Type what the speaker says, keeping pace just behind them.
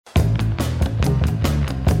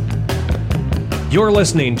You're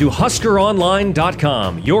listening to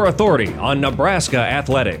HuskerOnline.com, your authority on Nebraska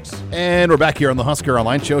athletics. And we're back here on the Husker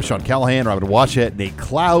Online Show. Sean Callahan, Robin Washut, Nate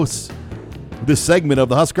Klaus. This segment of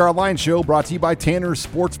the Husker Online Show brought to you by Tanner's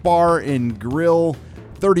Sports Bar and Grill,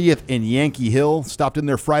 30th and Yankee Hill. Stopped in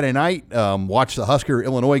there Friday night, watched the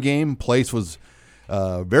Husker-Illinois game. Place was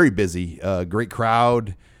very busy, great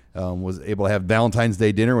crowd. Was able to have Valentine's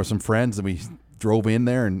Day dinner with some friends, and we drove in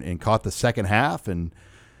there and caught the second half and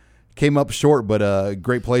came up short, but a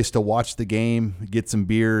great place to watch the game, get some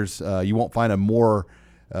beers. You won't find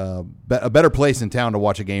a better place in town to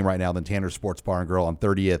watch a game right now than Tanner's Sports Bar and Grill on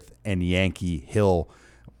 30th and Yankee Hill.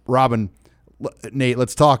 Robin, Nate,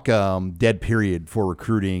 let's talk dead period for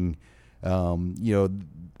recruiting.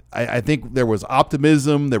 I think there was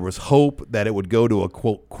optimism, there was hope that it would go to a,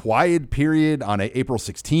 quote, quiet period on April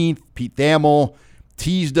 16th. Pete Thamel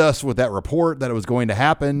teased us with that report that it was going to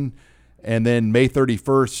happen. And then May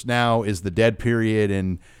 31st now is the dead period.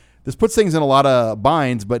 And this puts things in a lot of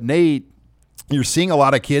binds. But, Nate, you're seeing a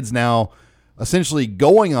lot of kids now essentially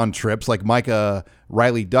going on trips like Micah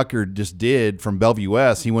Riley Ducker just did from Bellevue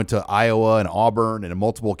West. He went to Iowa and Auburn and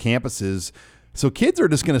multiple campuses. So kids are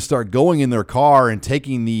just going to start going in their car and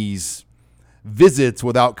taking these visits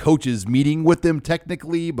without coaches meeting with them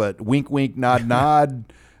technically, but wink, wink, nod,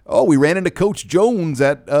 nod. Oh, we ran into Coach Jones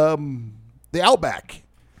at the Outback.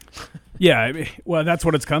 Yeah, well, that's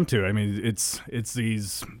what it's come to. I mean, it's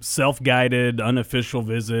these self-guided, unofficial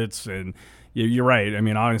visits, and you're right. I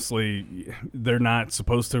mean, honestly, they're not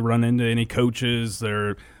supposed to run into any coaches.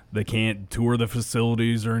 They can't tour the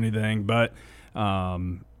facilities or anything. But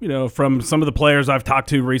from some of the players I've talked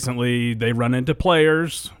to recently, they run into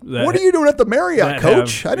players. What are you doing at the Marriott,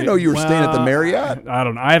 Coach? I didn't know you were staying at the Marriott. I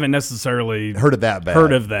don't know. I haven't necessarily heard of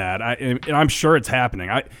that. I'm sure it's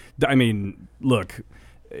happening. I mean, look.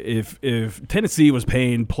 If Tennessee was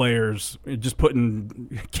paying players, just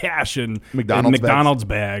putting cash in McDonald's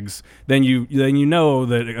bags, then you know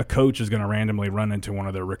that a coach is going to randomly run into one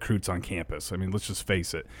of their recruits on campus. I mean, let's just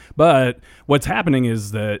face it. But what's happening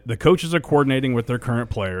is that the coaches are coordinating with their current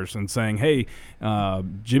players and saying, hey,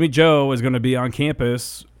 Jimmy Joe is going to be on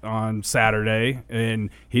campus on Saturday, and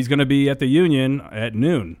he's going to be at the Union at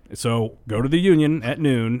noon. So go to the Union at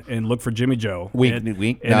noon and look for Jimmy Joe. Wink, and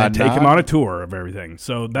nod, then take him on a tour of everything.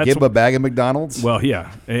 So that's give him a bag of McDonald's. Well,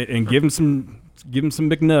 yeah, and give him some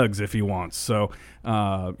McNugs if he wants. So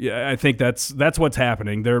I think that's what's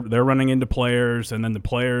happening. They're running into players, and then the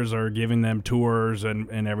players are giving them tours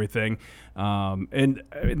and everything. And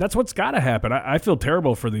that's what's got to happen. I feel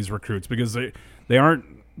terrible for these recruits because they aren't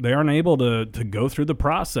able to go through the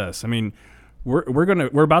process. I mean,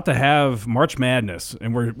 we're about to have March Madness,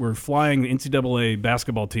 and we're flying NCAA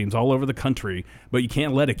basketball teams all over the country, but you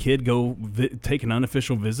can't let a kid go take an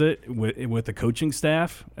unofficial visit with the coaching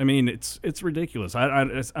staff. I mean, it's ridiculous. I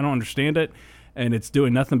don't understand it, and it's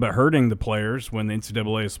doing nothing but hurting the players when the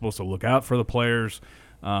NCAA is supposed to look out for the players.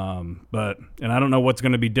 But I don't know what's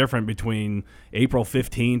going to be different between April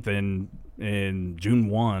 15th and June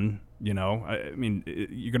 1. I mean,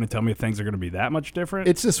 you're going to tell me things are going to be that much different?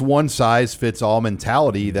 It's this one-size-fits-all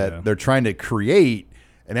mentality that they're trying to create.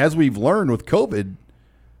 And as we've learned with COVID,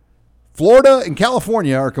 Florida and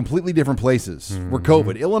California are completely different places for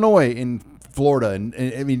COVID. Illinois and Florida.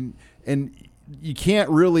 And you can't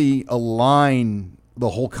really align the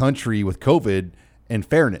whole country with COVID and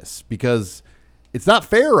fairness because it's not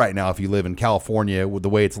fair right now if you live in California with the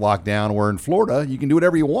way it's locked down, or in Florida, you can do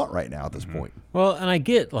whatever you want right now at this point. Well, and I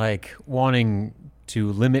get wanting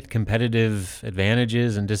to limit competitive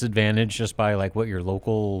advantages and disadvantage just by what your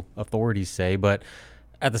local authorities say, but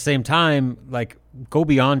at the same time, go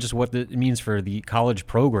beyond just what it means for the college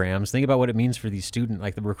programs. Think about what it means for these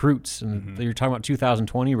the recruits. And you're talking about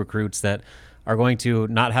 2020 recruits that are going to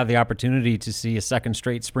not have the opportunity to see a second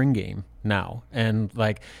straight spring game now. And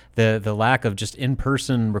the lack of just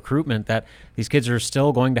in-person recruitment, that these kids are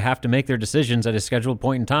still going to have to make their decisions at a scheduled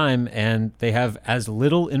point in time, and they have as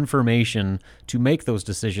little information to make those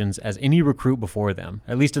decisions as any recruit before them,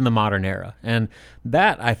 at least in the modern era. And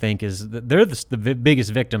that, I think, they're the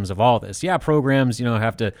biggest victims of all this. Yeah, programs,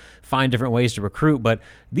 have to find different ways to recruit, but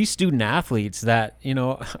these student athletes that,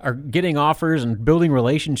 are getting offers and building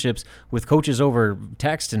relationships with coaches over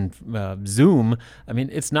text and Zoom, I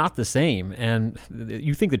mean, it's not the same. And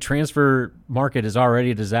you think the transfer market is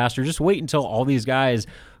already a disaster. Just wait until all these guys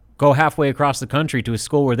go halfway across the country to a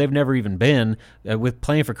school where they've never even been, with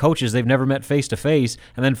playing for coaches they've never met face-to-face,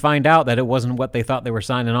 and then find out that it wasn't what they thought they were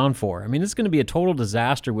signing on for. I mean, it's going to be a total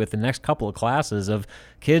disaster with the next couple of classes of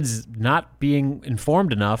kids not being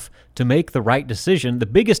informed enough to make the right decision, the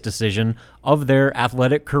biggest decision of their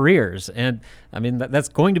athletic careers. And, I mean, that's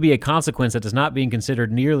going to be a consequence that is not being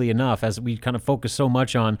considered nearly enough as we kind of focus so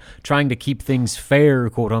much on trying to keep things fair,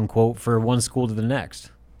 quote-unquote, for one school to the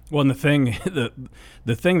next. Well, and the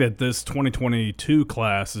thing that this 2022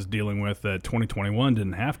 class is dealing with that 2021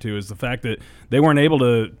 didn't have to is the fact that they weren't able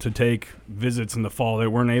to take visits in the fall. They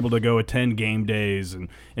weren't able to go attend game days and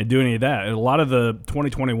do any of that. And a lot of the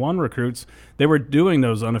 2021 recruits, they were doing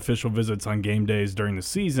those unofficial visits on game days during the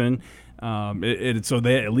season. So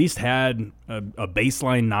they at least had a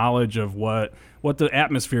baseline knowledge of what the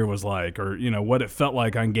atmosphere was like, or what it felt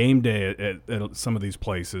like on game day at some of these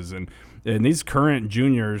places. And these current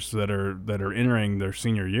juniors that are entering their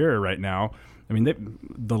senior year right now, I mean,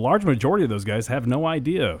 the large majority of those guys have no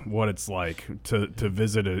idea what it's like to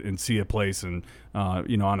visit and see a place and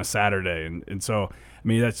on a Saturday. And so I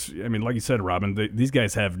mean, like you said, Robin, these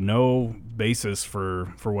guys have no basis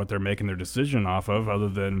for what they're making their decision off of, other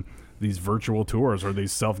than these virtual tours or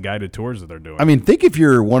these self-guided tours that they're doing. I mean, think if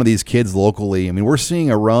you're one of these kids locally. I mean, we're seeing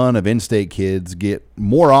a run of in-state kids get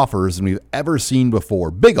more offers than we've ever seen before.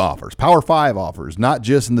 Big offers, Power 5 offers, not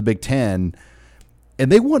just in the Big Ten.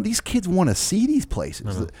 And these kids want to see these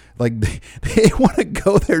places. Uh-huh. Like they want to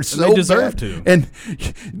go there so they deserve bad. to. And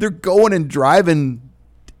they're going and driving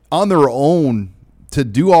on their own to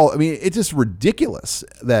do all. I mean, it's just ridiculous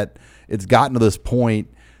that it's gotten to this point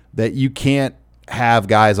that you can't have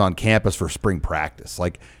guys on campus for spring practice.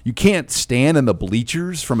 Like, you can't stand in the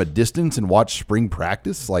bleachers from a distance and watch spring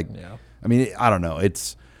practice. Like, yeah. I mean, I don't know.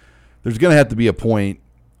 There's going to have to be a point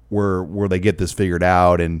where they get this figured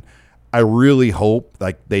out. And I really hope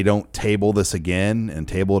like they don't table this again and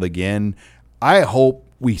table it again. I hope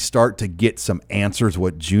we start to get some answers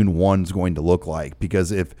what June 1 is going to look like,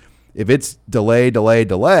 because if it's delay,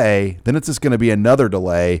 then it's just going to be another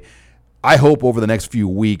delay. I hope over the next few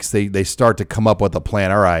weeks they start to come up with a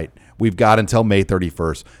plan. All right, we've got until May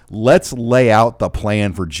 31st. Let's lay out the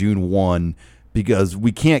plan for June 1, because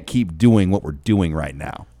we can't keep doing what we're doing right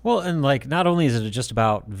now. Well, and like, not only is it just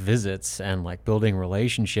about visits and like building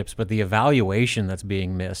relationships, but the evaluation that's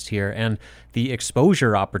being missed here and the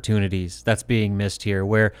exposure opportunities that's being missed here,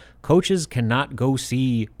 where coaches cannot go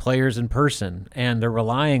see players in person and they're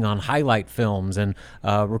relying on highlight films and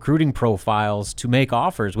recruiting profiles to make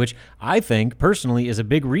offers, which I think personally is a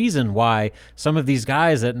big reason why some of these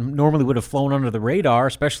guys that normally would have flown under the radar,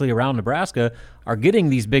 especially around Nebraska, are getting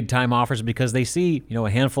these big time offers, because they see, a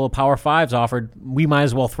handful of Power 5s offered. We might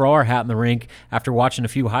as well throw our hat in the rink after watching a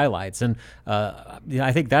few highlights. And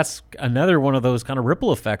I think that's another one of those kind of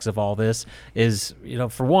ripple effects of all this is,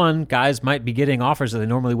 for one, guys might be getting offers that they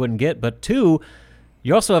normally wouldn't get, but two,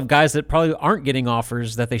 you also have guys that probably aren't getting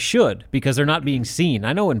offers that they should because they're not being seen.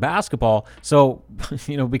 I know in basketball, so,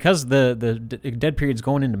 because the dead period's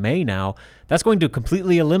going into May now, that's going to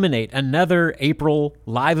completely eliminate another April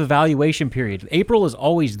live evaluation period. April is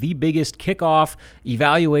always the biggest kickoff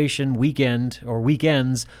evaluation weekend or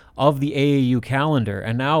weekends of the AAU calendar.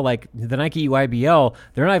 And now, like the Nike UIBL,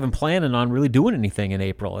 they're not even planning on really doing anything in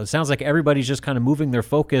April. It sounds like everybody's just kind of moving their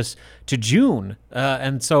focus to June.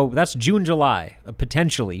 And so that's June, July,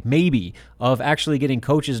 potentially, maybe, of actually getting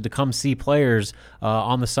coaches to come see players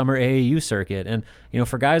on the summer AAU circuit. And,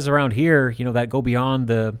 for guys around here, that go beyond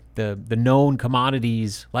the known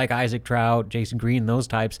commodities like Isaac Trout, Jason Green, those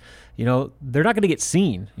types, they're not going to get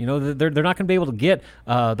seen. They're not going to be able to get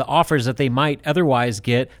the offers that they might otherwise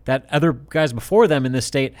get that other guys before them in this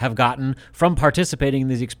state have gotten from participating in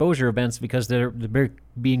these exposure events, because they're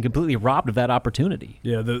being completely robbed of that opportunity.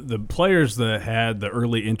 Yeah, the players that had the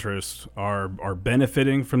early interest are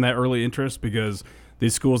benefiting from that early interest, because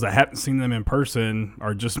these schools that haven't seen them in person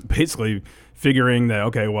are just basically figuring that,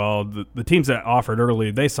 okay, well, the teams that offered early,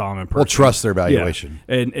 they saw them in person. We'll trust their evaluation.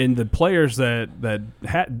 Yeah. And the players that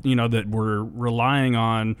had, that were relying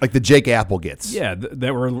on, like the Jake Applegates. Yeah,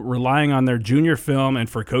 that were relying on their junior film and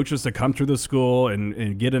for coaches to come through the school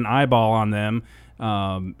and get an eyeball on them,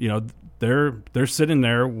 they're sitting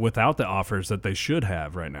there without the offers that they should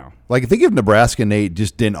have right now. Like, think if Nebraska, Nate,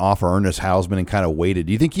 just didn't offer Ernest Hausman and kind of waited.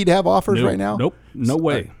 Do you think he'd have offers right now? Nope. No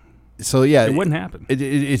way. So, yeah. It wouldn't happen.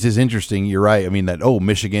 It's just interesting. You're right. I mean, that,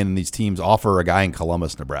 Michigan and these teams offer a guy in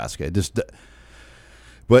Columbus, Nebraska.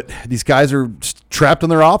 But these guys are trapped in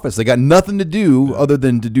their office. They got nothing to do other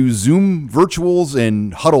than to do Zoom virtuals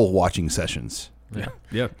and huddle watching sessions.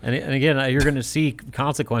 Yeah. And again, you're going to see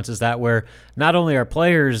consequences that where not only are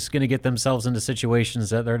players going to get themselves into situations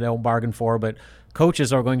that they don't bargain for, but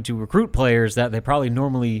coaches are going to recruit players that they probably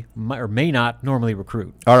normally or may not normally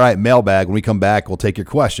recruit. All right, mailbag. When we come back, we'll take your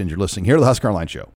questions. You're listening here to the Husker Online Show.